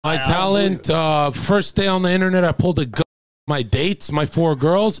My talent, first day on the internet, I pulled a gun. My dates, my 4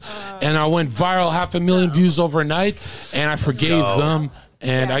 girls, and I went viral, 500,000 views overnight, and I forgave them.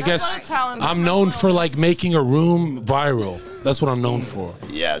 And I guess I'm known for like making a room viral. That's what I'm known for.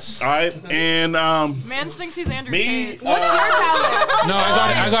 Yes. All right, and Mans thinks he's Andrew Tate. What's your talent? No,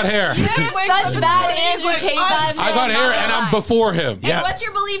 I got hair. Such bad Andrew Tate vibes. I got hair, and I'm before him. Yeah. And what's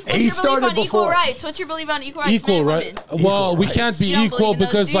your belief? What's your belief on equal rights? What's your belief on equal rights? Equal, right? Well, we can't be equal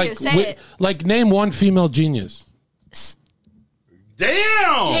because, like, name one female genius.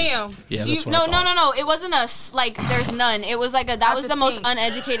 Damn. Yeah, no. It wasn't like there's none. It was like that was the most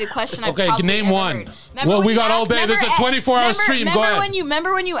uneducated question I've probably name ever one. heard. Well, we got all day. This is a 24-hour stream. Go ahead.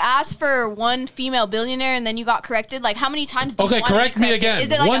 Remember when you asked for one female billionaire and then you got corrected? Like, how many times do you want to be correct me again.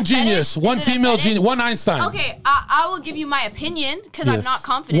 Is it like one genius, one female genius, one Einstein. Okay, I will give you my opinion because I'm not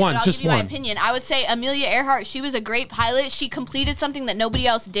confident, but I'll give you my opinion. I would say Amelia Earhart, she was a great pilot. She completed something that nobody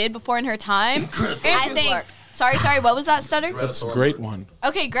else did before in her time. I think... Sorry, what was that stutter? That's a great one.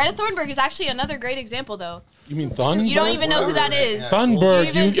 Okay, Greta Thunberg is actually another great example, though. You mean Thunberg? You don't even know who that is.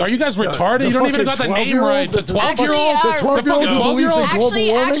 Thunberg. Are you guys retarded? You don't even got the name right. The 12-year-old? The 12-year-old who believes in global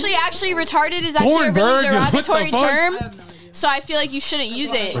warming? Actually, retarded is actually a really derogatory term. So I feel like you shouldn't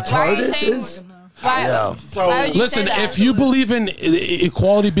use it. Retarded Why are you saying... Why would you listen, say that? if you believe in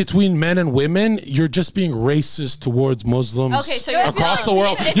equality between men and women, you're just being racist towards Muslims across the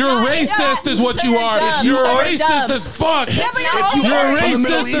world. You're racist is what you are. You're racist as fuck. You're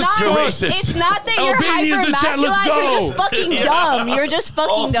racist as fuck. It's not that you're hyper-masculinized. You're just fucking dumb. You're just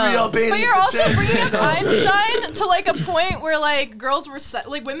fucking dumb. But you're also bringing up Einstein to like a point where like girls were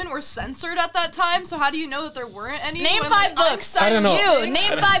women were censored at that time. So how do you know that there weren't any? Name 5 books. I don't know.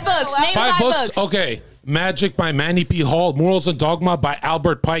 Name 5 books. Name 5 books. Okay. Magic by Manny P. Hall, Morals and Dogma by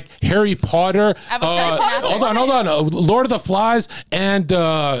Albert Pike, Harry Potter, hold on, Lord of the Flies, and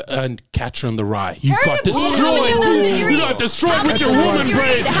Catcher in the Rye. You got destroyed. You got destroyed with your woman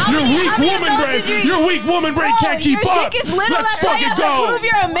brain. Your weak woman brain. Your weak woman brain can't keep up. Let's fucking go. Prove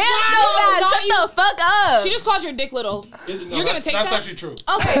you're a man so bad. Shut the fuck up. She just calls your dick little. You're gonna take that? That's actually true.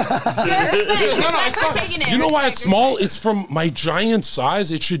 Okay. Respect for taking it. You know why it's small? It's from my giant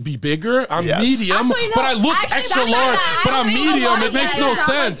size. It should be bigger. I'm medium. But I look extra large, but I'm medium. It makes no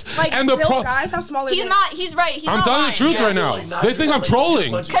sense. Like, and the guys have smaller dicks. He's right. I'm telling the truth right now. They think I'm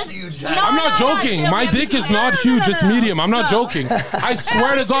trolling. I'm not joking. My dick is not huge. It's medium. I'm not joking. I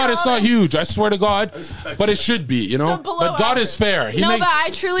swear to God, it's not huge. I swear to God, but it should be. You know, but God is fair. He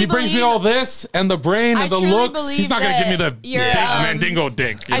brings me all this and the brain and the looks. He's not gonna give me the big mandingo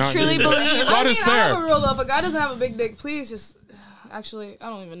dick. I truly believe God is fair. I have a rule though. If a guy doesn't have a big dick, please just. Actually, I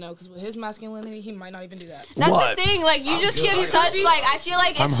don't even know because with his masculinity, he might not even do that. That's the thing. Like, you just give such like. I feel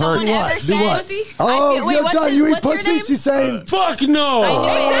like if someone ever said, pussy. John, you eat pussy? She's saying, "Fuck no."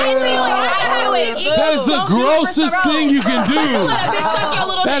 That is the grossest thing you can do.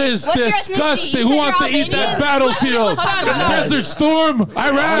 That is disgusting. Who wants to eat that battlefield? Desert Storm,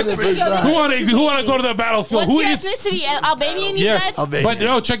 Iraq. Who want to go to the battlefield? What's your ethnicity? Albanian? You said. But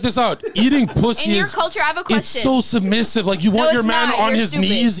no, check this out. Eating pussy in your culture, I have a question. It's so submissive. Like you want your man on his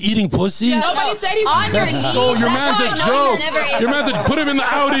knees eating pussy. Nobody said he's on your knees. So your man's a joke. Your man's a put him in the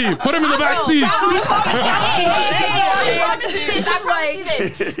Audi. Put him in the back seat.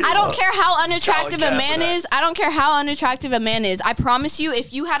 I don't care how unattractive a man is. I don't care how unattractive a man is. I promise you,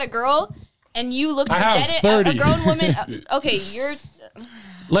 if you had a girl and you looked at a grown woman, okay, you're.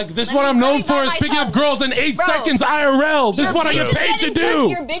 Like, this is what I'm known for is picking up girls in 8 seconds IRL. This is what I get paid to do.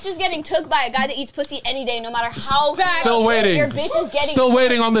 Your bitch is getting took by a guy that eats pussy any day, no matter how. Still waiting. Your bitch is getting still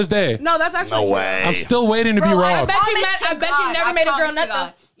waiting on this day. No, that's actually no way. I'm still waiting to be robbed. I bet you never made a girl nut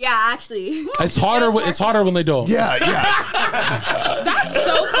though. Yeah, actually. It's harder. It's harder when they don't. Yeah. That's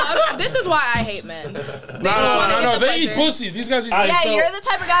so fucked. This is why I hate men. No. They eat pussy. These guys eat. Yeah, you're the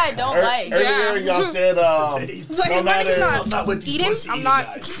type of guy I don't like. Earlier, y'all said no matter I'm not with eating. I'm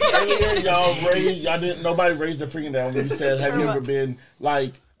not. Y'all didn't. Nobody raised their finger down when you said, "Have you ever been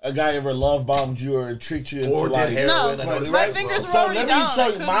like?" A guy ever love bombed you or tricked you into like no, my fingers were already down. So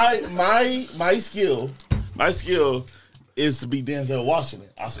let me show you my skill. My skill is to be Denzel Washington.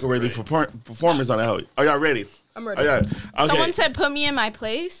 Oscar ready for performance on that hoe. Are y'all ready? I'm ready. Okay. Someone said put me in my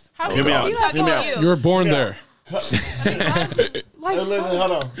place. How Hear me out. You were born there. Hold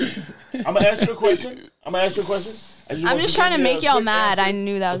on. I'm gonna ask you a question. I'm just trying to make y'all mad. I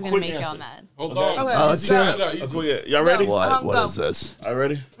knew that was gonna make y'all mad. Hold on. Okay. Let's hear it. Y'all ready? What is this? Are you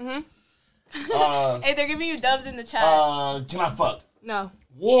ready? Hey, they're giving you dubs in the chat. Can I fuck? No.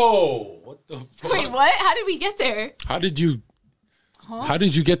 Whoa! What the fuck? Wait, what? How did we get there? How did you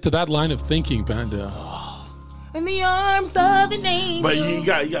get to that line of thinking, Panda? In the arms of an angel. But you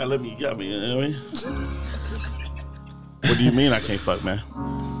got let me, you know what I mean? What do you mean I can't fuck, man?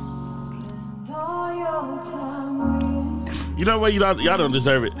 You know what? Y'all don't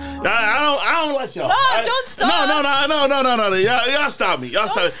deserve it. I don't like y'all. No, don't stop. No. Y'all stop me. Y'all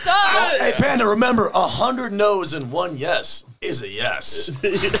stop. Hey, Panda, remember, 100 no's and 1 yes is a yes.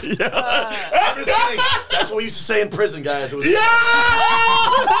 I'm just saying, that's what we used to say in prison, guys. It was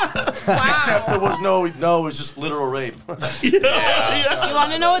Except there was no, it was just literal rape. You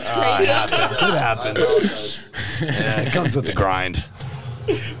want to know what's crazy? It happens. Yeah, it comes with the grind.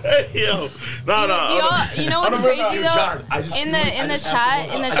 Hey, yo. No. You know what's crazy though? In the chat.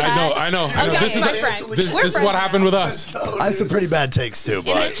 I know. Okay. This is what happened with us. I have some pretty bad takes too.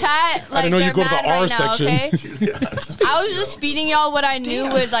 But In the chat, like, I didn't know you go to the R now, section. okay? I was just feeding y'all what I knew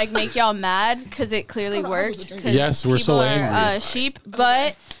would like make y'all mad because it clearly worked. Yes, we're so angry. Sheep,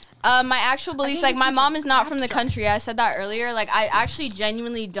 but. My actual beliefs, like, my mom is not from the country. I said that earlier. Like, I actually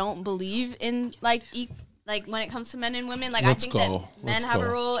genuinely don't believe in, like, when it comes to men and women. Like, I think that men have a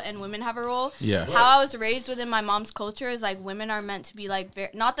role and women have a role. Yeah. How I was raised within my mom's culture is, like, women are meant to be,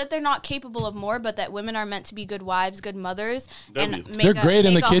 like, not that they're not capable of more, but that women are meant to be good wives, good mothers. And they're great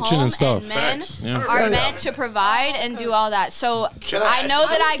in the kitchen and stuff. And men are meant to provide and do all that. So, I know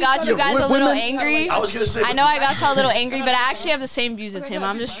that I got you guys a little angry. I was going to say. I know I got y'all a little angry, but I actually have the same views as him.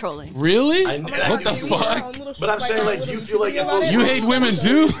 I'm just trolling. Really? What the fuck? But I'm saying, like, do you feel like you hate women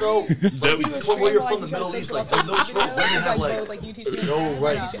too? From where you're from, the Middle East, like, those women have like no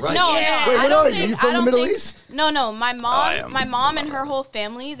right. No. Wait, what are you? You from the Middle East? No. My mom and her whole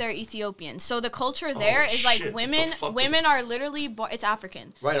family, they're Ethiopian. So the culture there is like women are literally it's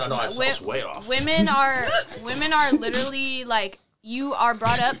African. Right. No, I was way off. Women are literally like, you are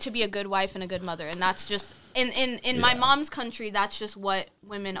brought up to be a good wife and a good mother, and that's just in my mom's country. That's just what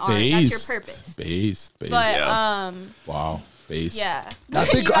women are. That's your purpose. Based. But wow. Yeah. I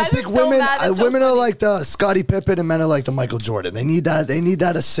think women are like the Scottie Pippen and men are like the Michael Jordan. They need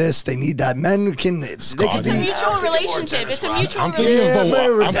that assist. They need that. Men can. It's a mutual relationship. It's a mutual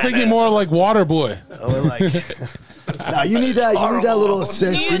relationship. I'm thinking more like Waterboy. No, you need that. You need that little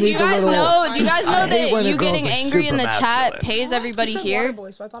assist. Do you guys know that you getting angry in the chat pays everybody here?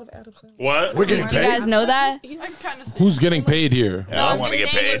 What? We're getting paid. Do you guys know that? Who's getting paid here? No, I want to get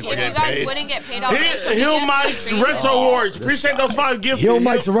paid. If you guys wouldn't get paid off Hill Mike's Recto Awards. Appreciate those 5 gifts. Hill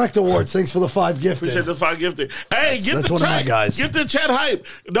Mike's Recto Awards. Thanks for the 5 gifted. Appreciate the 5 gifted. Hey, that's one of my guys. Get the chat hype.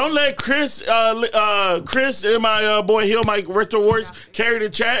 Don't let Chris and my boy Hill Mike Recto Awards carry the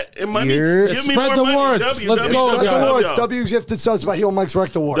chat and money. Give me more money. Let's go. Awards. W gifted subs by Hill Mike's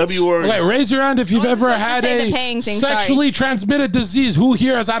Recto Awards. W Awards. Okay, raise your hand if you've ever had a sexually transmitted disease. Who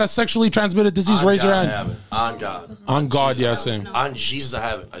here has had a sexually transmitted disease? Raise your hand. On God. On God, yes, same. On Jesus, I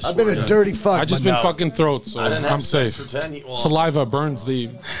haven't. I've been a dirty fuck. I just been fucking throats, so I'm safe. Saliva burns the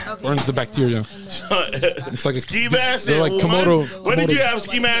bacteria. It's like a ski mask. They're like Komodo. When did you have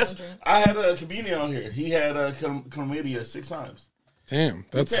ski mask? I had a comedian on here. He had chlamydia 6 times. Damn,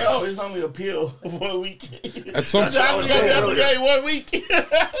 that's it's only a pill 1 week. At some point, 1 week.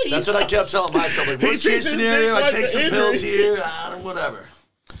 That's what I kept telling myself. Like, worst case scenario, I take some pills here, whatever.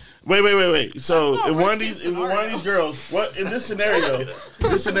 Wait. So if one of these girls, what in this scenario,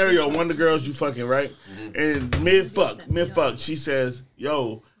 one of the girls you fucking right, and mid fuck, she says,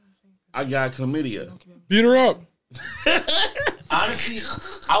 "Yo, I got chlamydia." Beat her up. Honestly,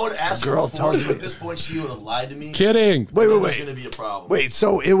 I would ask her before, so at this point she would have lied to me. Kidding. Wait. It's going to be a problem. Wait,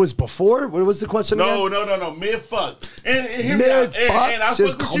 so it was before? What was the question again? No. Mid-fuck. Mid-fuck?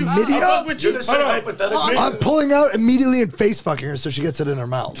 Says chlamydia? I fuck with you. I'm pulling out immediately and face fucking her so she gets it in her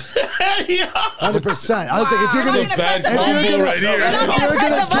mouth. 100%. I was like, if you're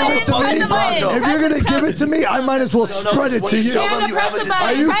going to give it to me, I might as well spread it to you. Press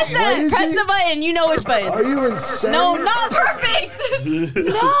the button. You know which button. Are you insane? No, not perfect.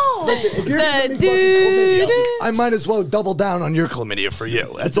 No. Listen, if you're gonna chlamydia, I might as well double down on your chlamydia for you.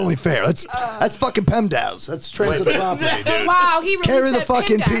 That's only fair. That's fucking PEMDAS. That's transit property, dude. Wow, he really carry the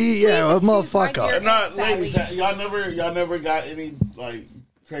fucking P, motherfucker. Not, ladies, y'all never got any like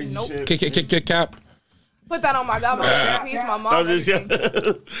crazy shit. Cap. Put that on my godmother. He's my mom. No,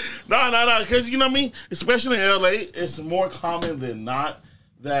 because you know what I mean. Especially in LA, it's more common than not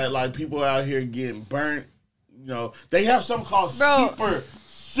that like people out here getting burnt. You know, they have something called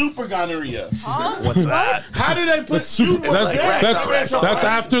super gonorrhea. Huh? What's that? How do they put super? That's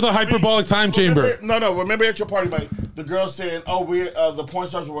after the hyperbolic time chamber. No. Remember at your party, Mike, the girls saying, "Oh, the porn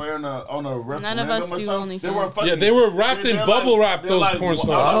stars were on a referendum." None of us do OnlyFans. They were wrapped in bubble wrap. Those porn stars.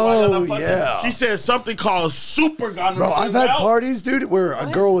 Oh yeah. She said something called super gonorrhea. Bro, I've had parties, dude, where a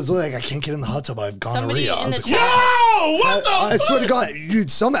girl was like, "I can't get in the hot tub. I've gonorrhea." I was like, "Yo, what the?" I swear to God,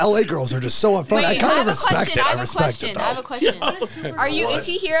 dude, some LA girls are just so upfront. I kind of respect it. I respect it. I have a question. Is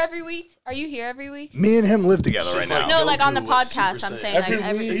he here every week? Are you here every week? Me and him live together right now. No, like on the podcast. I'm saying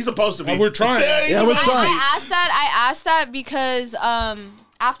he's supposed to be. We're trying. Yeah, we're trying. I asked that because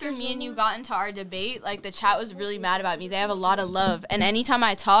after me and you got into our debate, like the chat was really mad about me. They have a lot of love, and anytime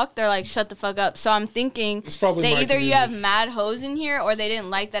I talk, they're like, "Shut the fuck up." So I'm thinking that either you have mad hoes in here, or they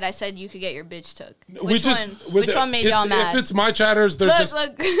didn't like that I said you could get your bitch took. Which one made y'all mad? If it's my chatters, they're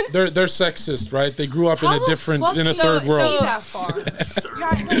they're sexist, right? They grew up in a third world.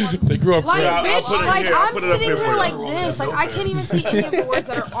 They grew up. Like, bitch, like I'm sitting here like this. Like I can't even see any of the words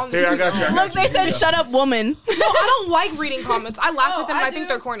that are on the Here, I got you. Look, they said, "Shut up, woman." No, I don't like reading comments. I laugh at them and I think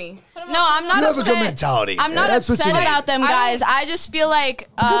they're corny. No, I'm not upset. You have a good mentality. I'm not upset about them, guys. I just feel like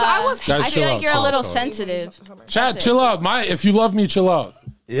I feel like you're a little sensitive. Chat, chill out. If you love me, chill out.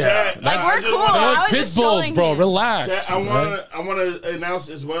 Yeah, like we're cool. They're like pit bulls, bro. Relax. I want to announce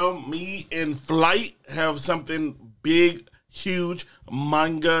as well. Me and Flight have something big, huge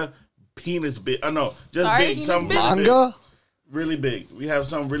manga penis big. No, just big. Something manga. Really big. We have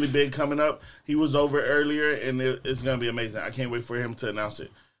something really big coming up. He was over earlier, and it's going to be amazing. I can't wait for him to announce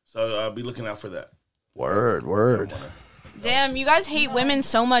it. So I'll be looking out for that. Word. Damn, you guys hate women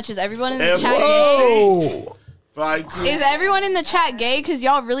so much. Is everyone in the chat gay? Is everyone in the chat gay? Because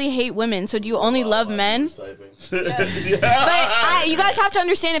y'all really hate women. So do you only love men? But you guys have to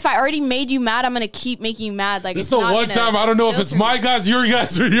understand, if I already made you mad, I'm going to keep making you mad. Like, it's the one time, I don't know if it's my guys, your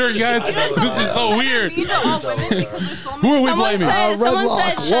guys, or your guys. This is so weird. Who are we blaming? Someone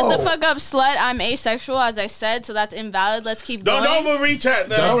said, "Shut the fuck up, slut. I'm asexual," as I said, so that's invalid. Let's keep going. Don't reach out.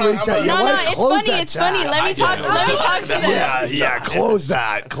 Don't reach out. No, it's funny. Let me talk to them. Yeah, close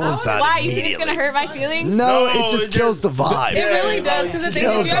that. Why? You think it's going to hurt my feelings? No, it just kills the vibe. It really does, because the thing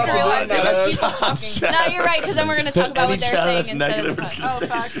is, you have to realize that people talking. No, you're right, because then we're going to talk about what they're saying instead of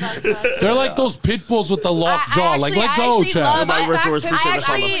They're like those pit bulls with the locked jaw. Like, let go, chat.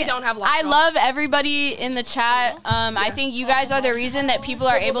 I love everybody in the chat. I think you guys are the reason that people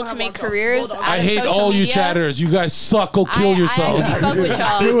are able to make careers out of social media. I hate all you chatters. You guys suck. Go kill yourselves. I fuck with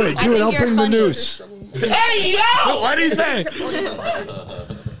y'all. Do it. I'll bring the noose. Hey, yo! What did he say?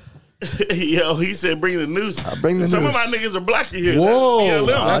 Yo, he said bring the news. Bring the Some news. of my niggas are black in here. Whoa.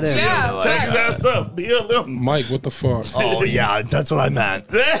 BLM. Yeah. Text his ass up. BLM. Mike, what the fuck? Oh, yeah, that's what I meant.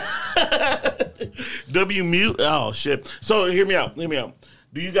 W mute. Oh, shit. So, hear me out.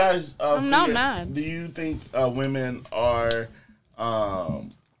 Do you guys... I'm not mad. Do you think women are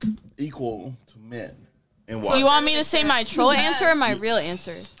equal to men? And why? Do you want me to say my troll answer or my real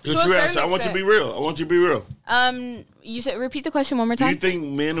answer? Your true answer. I want you to be real. You said, repeat the question one more time. Do you think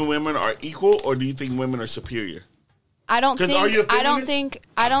men and women are equal, or do you think women are superior? I don't think.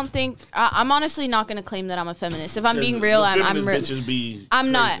 I'm honestly not going to claim that I'm a feminist. If I'm being real,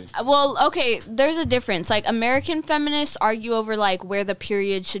 I'm not. Well, okay, there's a difference. Like, American feminists argue over like where the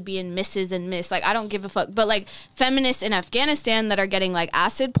period should be in Mrs. and Miss. Like, I don't give a fuck. But like feminists in Afghanistan that are getting like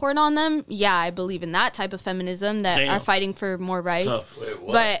acid poured on them, yeah, I believe in that type of feminism that are fighting for more rights.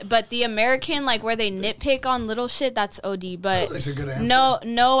 Wait, but the American, like, where they nitpick on little shit, that's OD. But that's a good answer.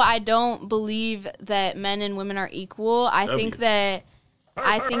 No, I don't believe that men and women are equal. I think that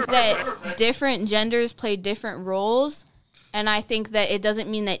different genders play different roles, and I think that it doesn't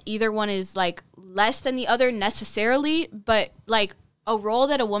mean that either one is like less than the other necessarily, but like a role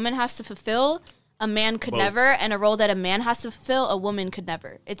that a woman has to fulfill, a man could never, and a role that a man has to fulfill, a woman could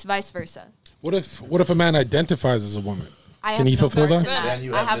never. It's vice versa. What if a man identifies as a woman? Can he fulfill that? I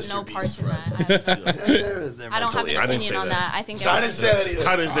have no part in that. I don't have an opinion on that. I think I didn't say that either.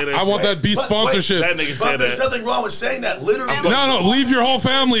 I didn't say that. I want that Beast sponsorship. That nigga said that. There's nothing wrong with saying that. Literally. No, leave your whole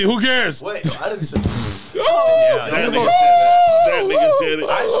family. Who cares? Wait, no, I didn't say that. That nigga said that. That nigga said it.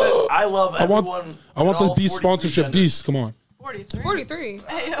 I said I love everyone. I want the Beast sponsorship. genders. Beast, come on. 43.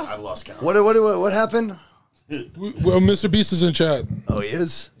 I've lost count. What happened? Well, Mr. Beast is in chat. Oh, he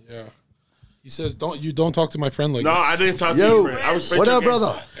is? Yeah. He says, don't talk to my friend like that. No, I didn't talk to your friend. I respect what your up, gangster.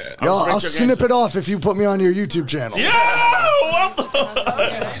 brother? Yo, I'll snip it off if you put me on your YouTube channel. Yo!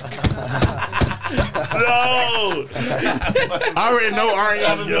 No! I already know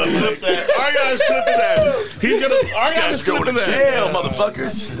Ariana's gonna clip that. Ariana's clipping that. He's gonna. Ariana's clipping that. Jail,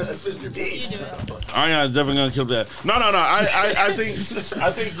 motherfuckers. That's Mr. Beast. Ariana's definitely gonna clip that. No.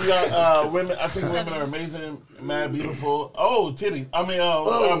 I think we are women. I think women are amazing, mad, beautiful. Oh, titties. I mean,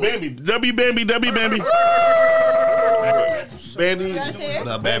 Bambi. W Bambi. Bambi. What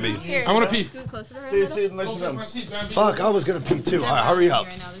up, Bambi? Here, I want to pee. scoot closer to her. Sit next to them. Fuck, I was gonna pee too. All right, hurry up.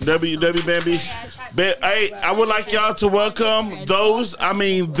 W Bambi. Hey, I would like y'all to welcome those. I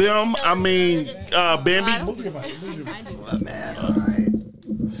mean them. I mean Bambi. Move your mic. What, man? All right.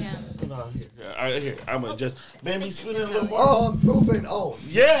 Here, I'm gonna just Bambi scoot in a little more. Oh, I'm moving. Oh,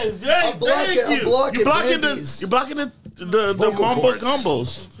 yes. I'm blocking. Thank you. I'm blocking. You're blocking Bambi's. the mumbo cords.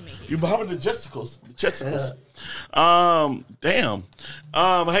 gumbos. You're blocking the chesticles. Damn.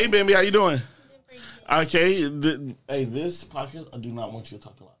 Hey, Bambi, how you doing? Okay. Hey, this podcast, I do not want you to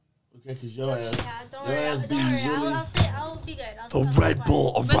talk a lot. Okay, because your ass. Don't worry. I'll be good. The Red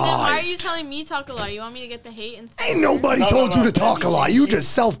Bull But then why are arrived. you telling me talk a lot? You want me to get the hate and stuff? Ain't nobody told you to talk a lot. You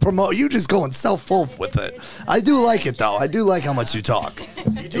just self-promote. You just going self-wolf with it. I do like it, though. I do like how much you talk.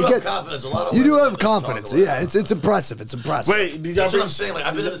 You do have confidence. A lot of You do women have confidence. Yeah, it's impressive. It's impressive. Wait, did y'all That's what bring? I'm saying. Like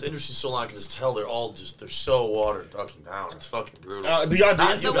I've been in this industry so long, I can just tell they're so watered fucking down. It's fucking brutal. Do y'all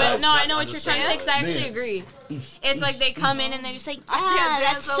dance? No, I know what you're trying to say because I actually agree. It's like they come in and they're just like, yeah,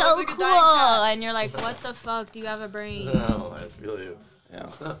 that's so cool. And you're like, what the fuck? Do you have a brain? No, I feel you. Yeah.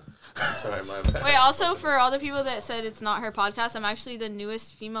 Sorry, my bad. Wait, also for all the people that said it's not her podcast, I'm actually the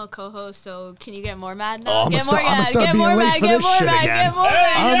newest female co-host, so can you get more mad now? I'm Get gonna more start mad, being get more late mad, for get this more shit mad, again. get more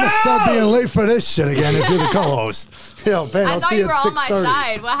mad. I'm gonna start being late for this shit again if you're the co-host. Yo, Ben, I I'll thought see you you were at on my 6:30.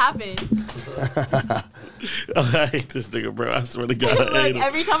 side. What happened? I hate this nigga, bro. I swear to God, I Like hate him.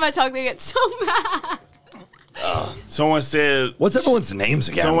 every time I talk, they get so mad. Someone said. What's everyone's names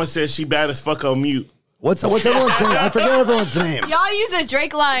again? Someone said she bad as fuck on mute. What's everyone's name? I forget everyone's name. Y'all use a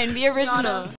Drake line. Be original.